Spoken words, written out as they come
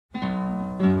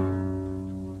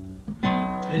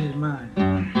This is mine.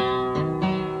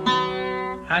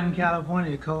 Out in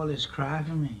California, they call this Cry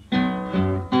For Me.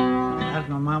 That's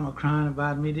my mama crying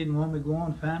about me, didn't want me to go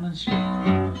on Fannin Street.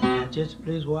 That's just the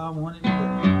place where I wanted to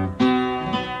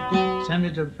go. Sent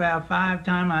me to the fair 5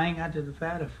 times, I ain't got to the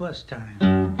fair the first time.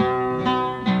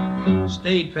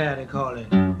 State fair, they call it.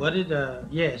 What is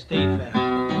yeah, state fair.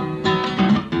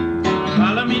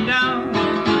 Follow me down,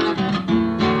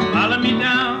 follow me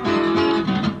down,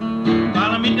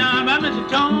 follow me down by Mr.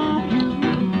 Tom.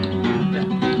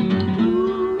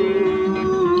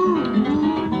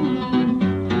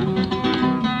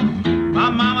 My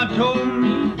mama told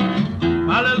me,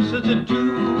 my little sister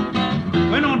too,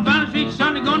 when on Fannin Street,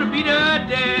 son, they're gonna be the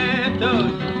death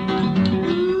of you.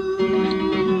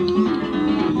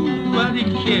 But they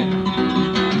care.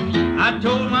 I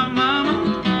told my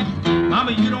mama,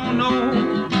 mama, you don't know.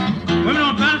 Women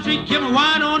on Fannin Street kill me,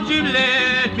 why don't you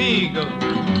let me go?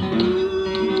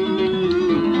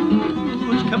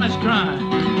 Ooh, she come and crying.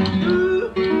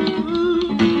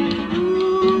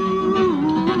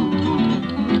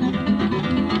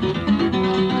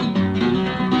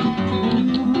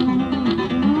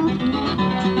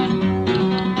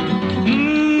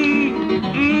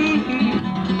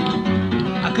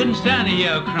 I couldn't stand to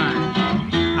hear her crying.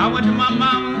 I went to my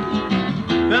mama,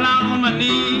 fell out on my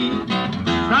knees,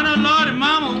 crying out, Lord and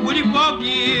Mama, would you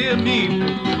forgive me?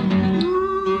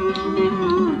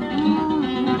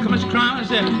 Come on, she's crying, I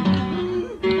said,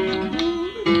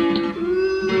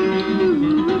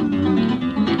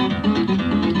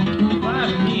 what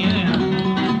happened to me anyhow?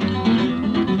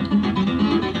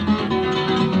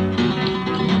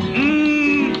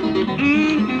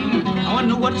 I want to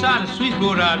know what side of the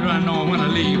switchboard I'd run on when I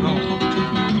leave home.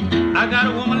 I got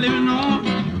a woman living on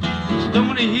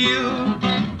Stony Hill,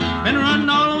 been running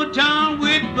all over town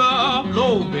with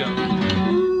Buffalo Bill.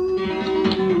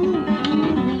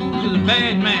 She's a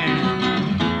bad man.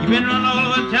 He been running all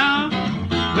over town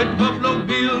with Buffalo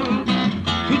Bill.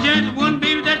 2 chances, 1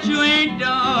 baby that you ain't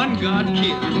done got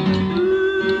killed.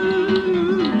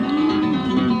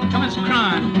 Come and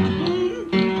crying.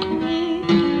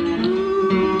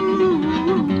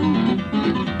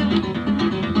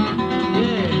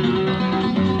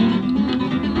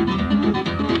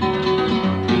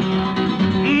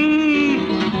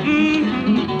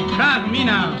 Cry for me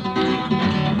now.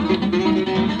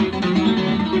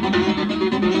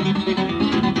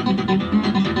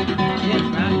 Yes,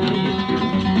 right, please.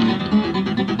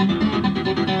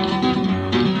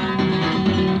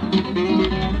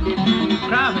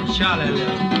 Cry for Charlie,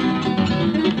 love.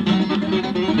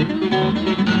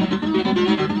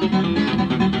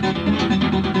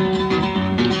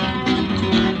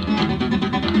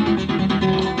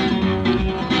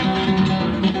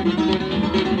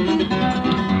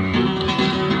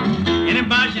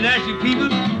 Anybody should ask you people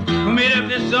who made up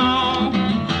this song,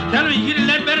 tell them you should have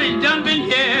let better, you done been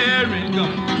here and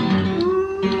gone.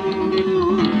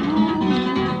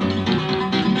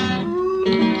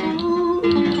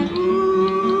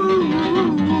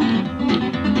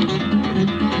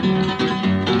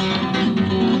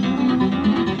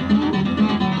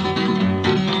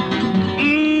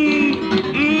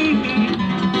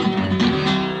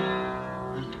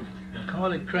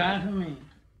 Call it Cry For Me.